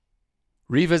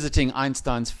Revisiting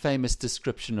Einstein's famous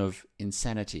description of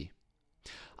insanity.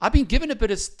 I've been given a bit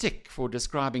of stick for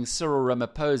describing Cyril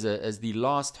Ramaphosa as the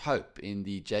last hope in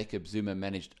the Jacob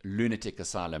Zuma-managed lunatic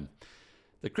asylum.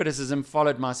 The criticism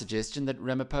followed my suggestion that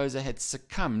Ramaphosa had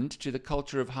succumbed to the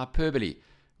culture of hyperbole,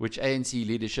 which ANC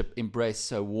leadership embraced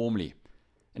so warmly.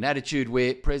 An attitude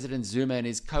where President Zuma and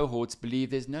his cohorts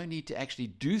believe there's no need to actually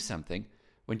do something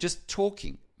when just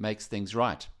talking makes things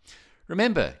right.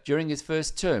 Remember, during his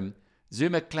first term,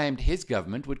 Zuma claimed his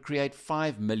government would create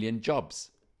 5 million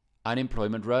jobs.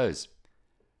 Unemployment rose.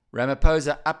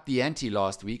 Ramaphosa upped the ante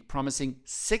last week, promising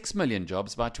 6 million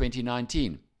jobs by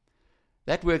 2019.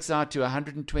 That works out to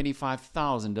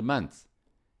 125,000 a month.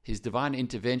 His divine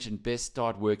intervention best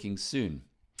start working soon.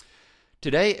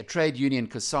 Today, trade union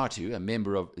COSATU, a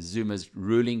member of Zuma's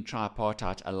ruling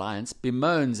tripartite alliance,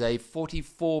 bemoans a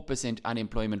 44%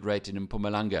 unemployment rate in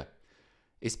Mpumalanga,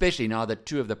 especially now that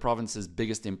two of the province's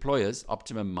biggest employers,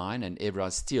 Optimum Mine and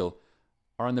Evraz Steel,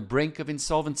 are on the brink of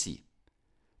insolvency.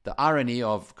 The irony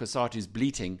of COSATU's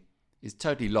bleating is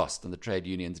totally lost on the trade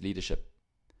union's leadership.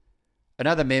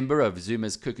 Another member of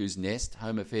Zuma's Cuckoo's Nest,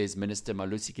 Home Affairs Minister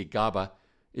Malusi Gigaba,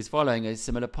 is following a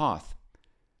similar path.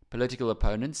 Political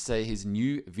opponents say his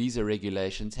new visa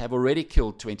regulations have already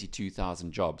killed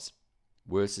 22,000 jobs.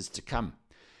 Worse is to come.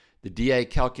 The DA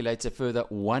calculates a further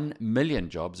 1 million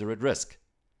jobs are at risk.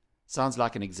 Sounds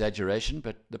like an exaggeration,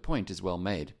 but the point is well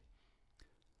made.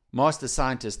 Master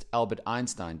scientist Albert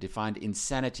Einstein defined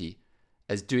insanity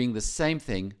as doing the same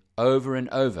thing over and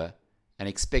over and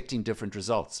expecting different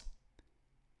results.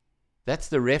 That's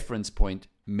the reference point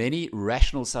many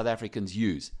rational South Africans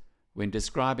use when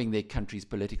describing their country's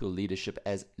political leadership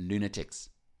as lunatics.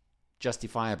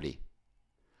 Justifiably.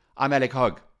 I'm Alec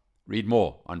Hogg. Read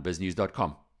more on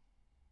biznews.com.